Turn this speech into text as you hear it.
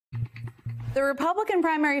The Republican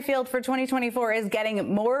primary field for 2024 is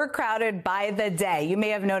getting more crowded by the day. You may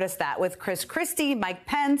have noticed that with Chris Christie, Mike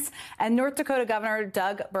Pence, and North Dakota Governor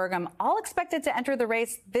Doug Burgum all expected to enter the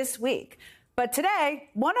race this week. But today,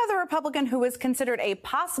 one other Republican who was considered a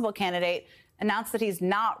possible candidate announced that he's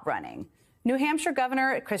not running. New Hampshire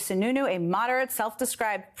Governor Chris Sununu, a moderate,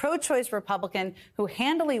 self-described pro-choice Republican who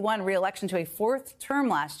handily won re-election to a fourth term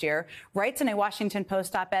last year, writes in a Washington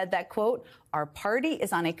Post op-ed that, quote, "Our party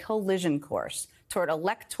is on a collision course toward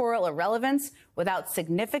electoral irrelevance without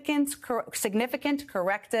significant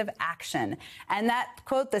corrective action." And that,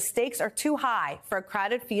 quote, "The stakes are too high for a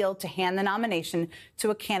crowded field to hand the nomination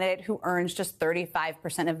to a candidate who earns just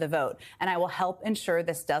 35% of the vote. And I will help ensure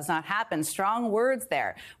this does not happen." Strong words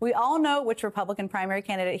there. We all know which Republican primary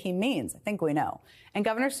candidate he means. I think we know. And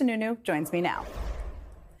Governor Sununu joins me now.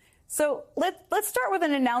 So let's start with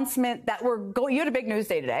an announcement that you had a big news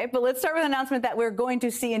day today, but let's start with an announcement that we're going to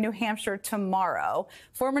see in New Hampshire tomorrow.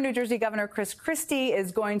 Former New Jersey Governor Chris Christie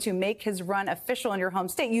is going to make his run official in your home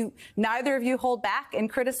state. Neither of you hold back in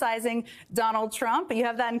criticizing Donald Trump, but you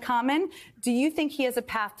have that in common. Do you think he has a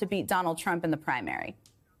path to beat Donald Trump in the primary?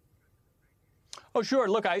 Oh, sure.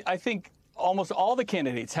 Look, I think almost all the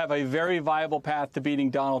candidates have a very viable path to beating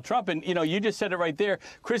Donald Trump. And, you know, you just said it right there.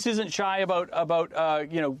 Chris isn't shy about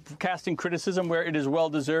casting criticism where it is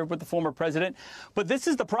well-deserved with the former president. But this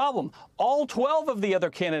is the problem. All 12 of the other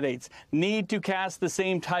candidates need to cast the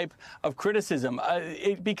same type of criticism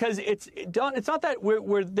because it's not that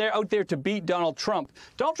we're out there to beat Donald Trump.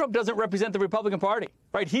 Donald Trump doesn't represent the Republican Party.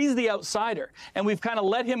 Right. He's the outsider. And we've kind of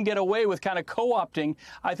let him get away with kind of co-opting,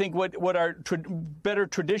 I think, what are better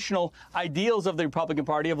traditional ideals of the Republican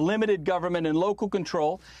Party of limited government and local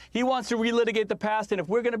control. He wants to relitigate the past. And if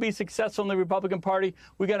we're going to be successful in the Republican Party,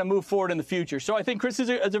 we got to move forward in the future. So I think Chris is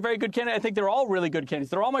a very good candidate. I think they're all really good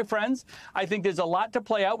candidates. They're all my friends. I think there's a lot to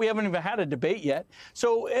play out. We haven't even had a debate yet.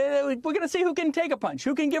 So we're going to see who can take a punch,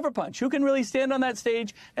 who can give a punch, who can really stand on that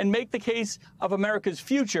stage and make the case of America's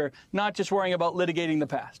future, not just worrying about litigating the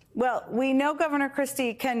past. Well, we know Governor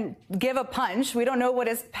Christie can give a punch. We don't know what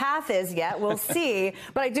his path is yet. We'll see.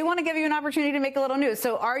 But I do want to give you an opportunity to make a little news.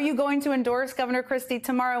 So are you going to endorse Governor Christie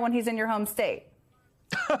tomorrow when he's in your home state?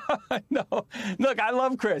 No. Look, I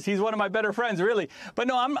love Chris. He's one of my better friends, really. But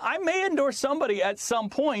no, I may endorse somebody at some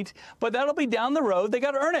point, but that'll be down the road. They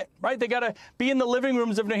got to earn it, right? They got to be in the living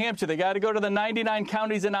rooms of New Hampshire. They got to go to the 99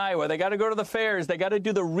 counties in Iowa. They got to go to the fairs. They got to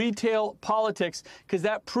do the retail politics because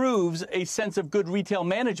that proves a sense of good retail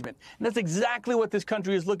management. And that's exactly what this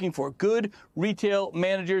country is looking for. Good retail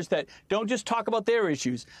managers that don't just talk about their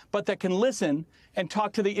issues, but that can listen and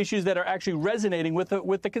talk to the issues that are actually resonating with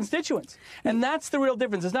the constituents. And that's the real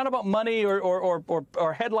difference. It's not about money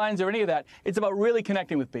or headlines or any of that. It's about really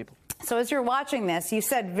connecting with people. So as you're watching this, you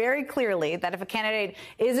said very clearly that if a candidate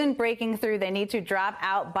isn't breaking through, they need to drop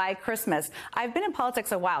out by Christmas. I've been in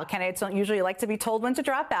politics a while. Candidates don't usually like to be told when to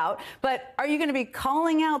drop out. But are you going to be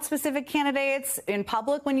calling out specific candidates in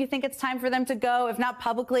public when you think it's time for them to go? If not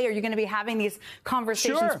publicly, are you going to be having these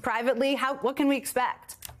conversations privately? What can we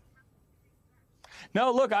expect?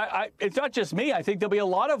 No, look, it's not just me. I think there'll be a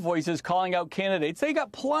lot of voices calling out candidates. They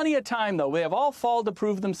got plenty of time, though. They have all fall to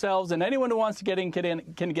prove themselves, and anyone who wants to get in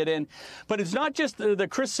can get in. But it's not just the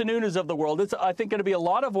Chris Sununas of the world. It's, I think, going to be a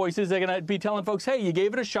lot of voices. They're going to be telling folks, hey, you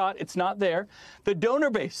gave it a shot. It's not there. The donor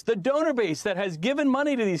base that has given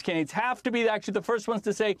money to these candidates have to be actually the first ones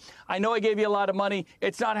to say, I know I gave you a lot of money.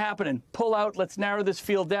 It's not happening. Pull out. Let's narrow this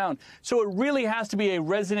field down. So it really has to be a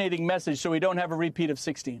resonating message so we don't have a repeat of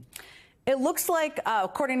 16. It looks like,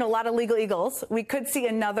 according to a lot of legal eagles, we could see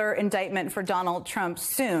another indictment for Donald Trump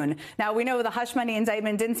soon. Now, we know the hush money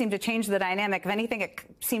indictment didn't seem to change the dynamic. If anything, it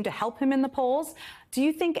seemed to help him in the polls. Do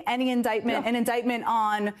you think an indictment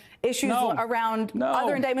on issues around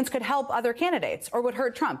other indictments could help other candidates or would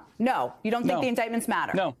hurt Trump? No. You don't think the indictments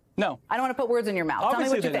matter? No. I don't want to put words in your mouth.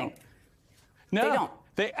 Obviously, tell me what you think. No. They don't.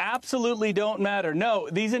 They absolutely don't matter. No,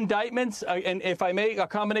 these indictments, and if I may, a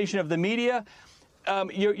combination of the media,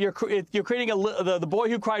 you're creating the boy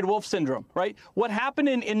who cried wolf syndrome, right? What happened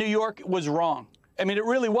in New York was wrong. I mean, it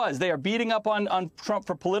really was. They are beating up on Trump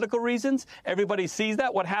for political reasons. Everybody sees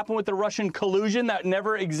that. What happened with the Russian collusion that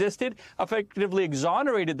never existed effectively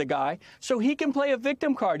exonerated the guy so he can play a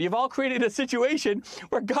victim card. You've all created a situation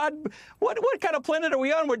where, God, what kind of planet are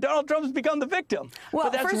we on where Donald Trump's become the victim? Well,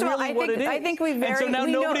 but that's first of all, really what it is. I think we very, and so now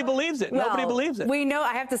nobody believes it. Well, nobody believes it. We know,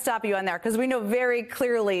 I have to stop you on there, because we know very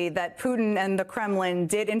clearly that Putin and the Kremlin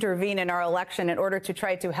did intervene in our election in order to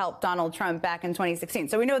try to help Donald Trump back in 2016.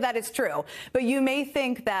 So we know that is true. But you may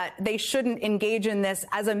think that they shouldn't engage in this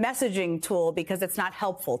as a messaging tool because it's not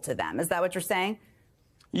helpful to them. Is that what you're saying?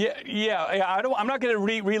 I'm not going to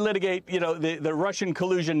relitigate, the Russian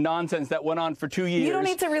collusion nonsense that went on for 2 years. You don't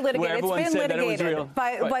need to relitigate. It's been litigated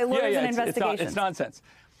by lawyers and investigations. It's nonsense.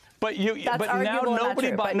 But now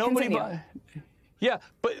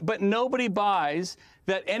nobody buys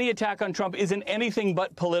that any attack on Trump isn't anything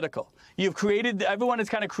but political. Everyone has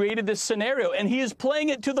kind of created this scenario, and he is playing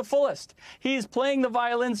it to the fullest. He is playing the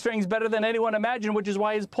violin strings better than anyone imagined, which is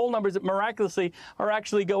why his poll numbers miraculously are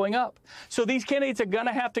actually going up. So these candidates are going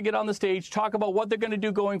to have to get on the stage, talk about what they're going to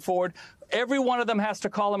do going forward. Every one of them has to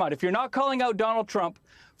call him out. If you're not calling out Donald Trump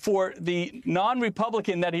for the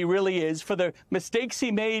non-Republican that he really is, for the mistakes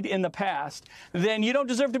he made in the past, then you don't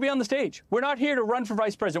deserve to be on the stage. We're not here to run for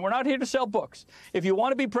vice president. We're not here to sell books. If you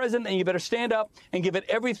want to be president, then you better stand up and give it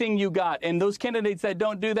everything you got. And those candidates that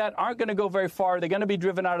don't do that aren't going to go very far. They're going to be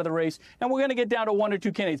driven out of the race. And we're going to get down to one or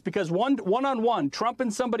two candidates because one-on-one, Trump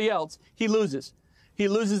and somebody else, he loses. He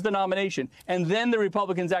loses the nomination. And then the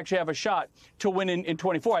Republicans actually have a shot to win in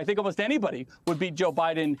 24. I think almost anybody would beat Joe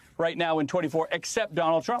Biden right now in 24 except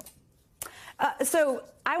Donald Trump. So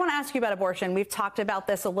I want to ask you about abortion. We've talked about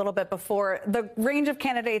this a little bit before. The range of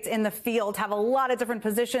candidates in the field have a lot of different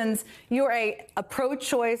positions. You're a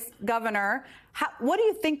pro-choice governor. What do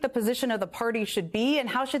you think the position of the party should be, and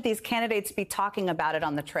how should these candidates be talking about it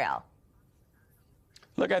on the trail?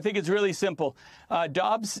 Look, I think it's really simple.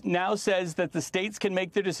 Dobbs now says that the states can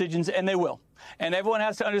make their decisions, and they will. And everyone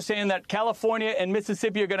has to understand that California and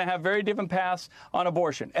Mississippi are going to have very different paths on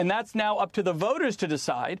abortion. And that's now up to the voters to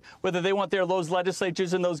decide whether they want those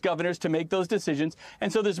legislatures and those governors to make those decisions.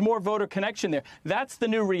 And so there's more voter connection there. That's the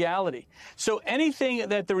new reality. So anything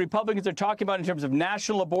that the Republicans are talking about in terms of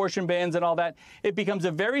national abortion bans and all that, it becomes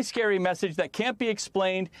a very scary message that can't be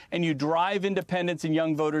explained, and you drive independents and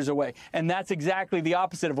young voters away. And that's exactly the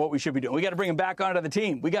opposite of what we should be doing. We got to bring them back onto the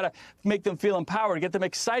team. We got to make them feel empowered, get them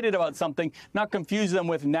excited about something, not confuse them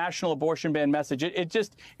with national abortion ban message. It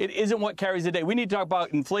isn't what carries the day. We need to talk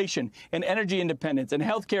about inflation and energy independence and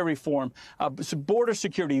healthcare reform, border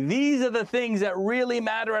security. These are the things that really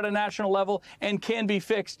matter at a national level and can be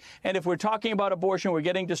fixed. And if we're talking about abortion, we're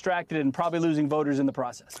getting distracted and probably losing voters in the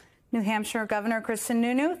process. New Hampshire Governor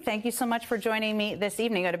Sununu, thank you so much for joining me this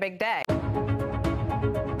evening. You had a big day.